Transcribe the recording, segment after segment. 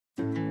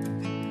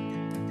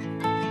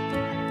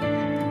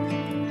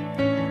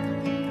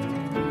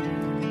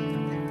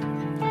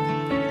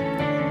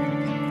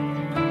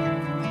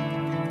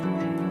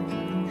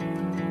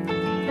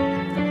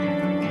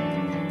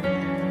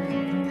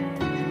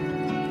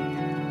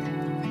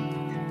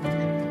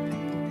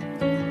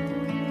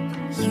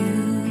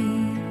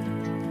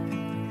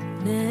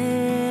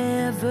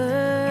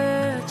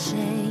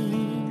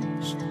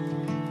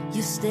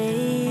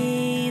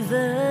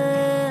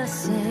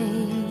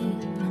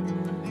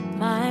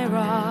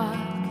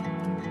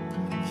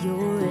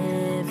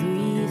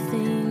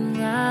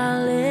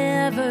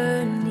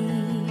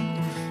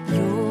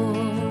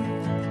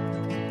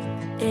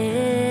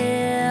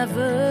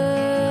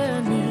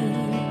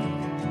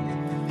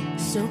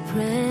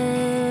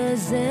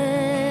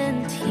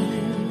present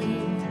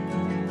here,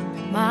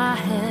 my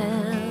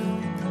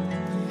help,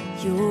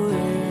 you're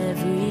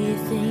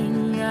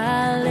everything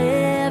I'll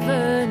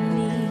ever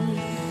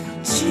need.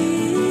 Jesus,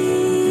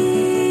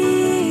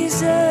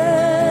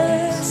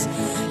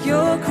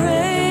 you're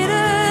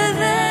greater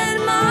than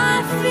my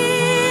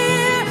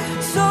fear.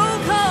 So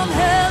come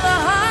hell or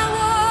high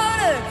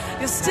water,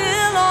 you're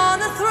still on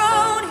the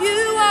throne.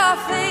 You are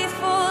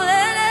faithful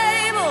and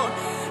able.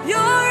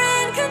 You're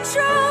in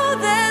control,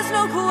 there's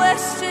no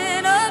question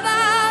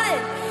about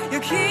it.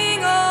 You're king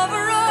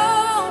over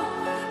all.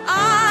 I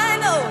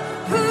know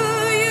who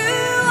you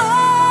are.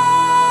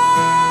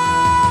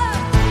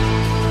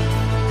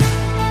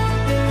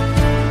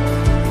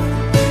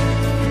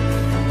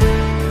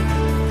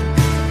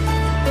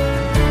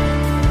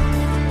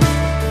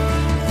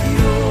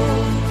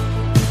 You'll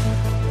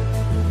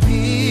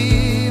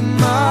be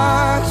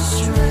my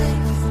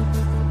strength.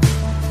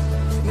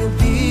 You'll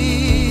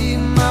be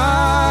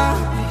my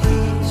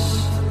peace.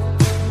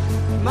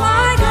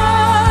 My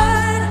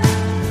God,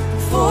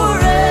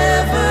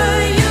 forever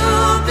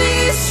you'll be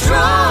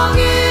strong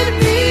in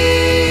me.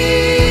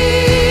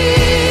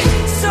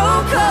 So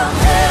come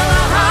hell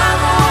or high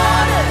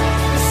water,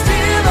 you're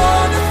still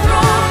on the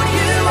throne.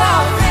 You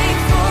are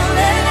faithful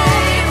and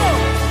able.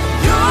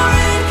 You're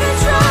in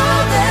control,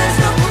 there's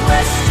no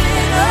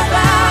question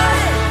about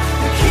it.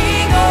 You're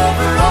king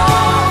over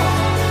all.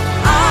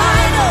 I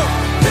know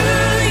who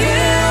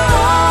you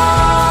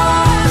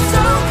are.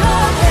 So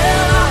come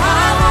hell or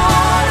high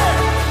water,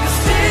 you're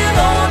still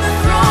on the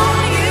throne.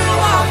 You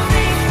are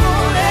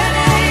faithful and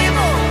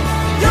able.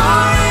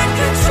 You're in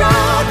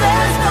control,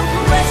 there's no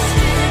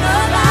question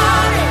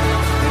about it.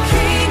 You're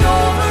king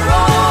over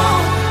all.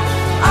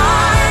 I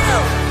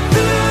know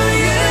who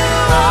you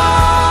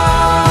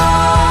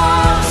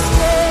are.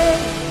 Stay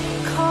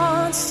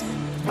constant.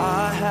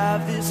 I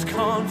have this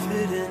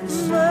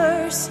confidence.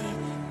 Mercy,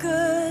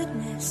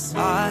 goodness.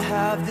 I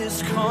have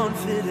this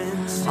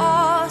confidence.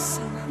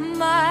 Awesome,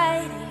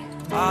 mighty.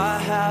 I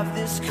have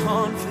this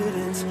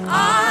confidence.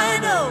 I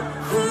know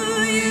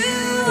who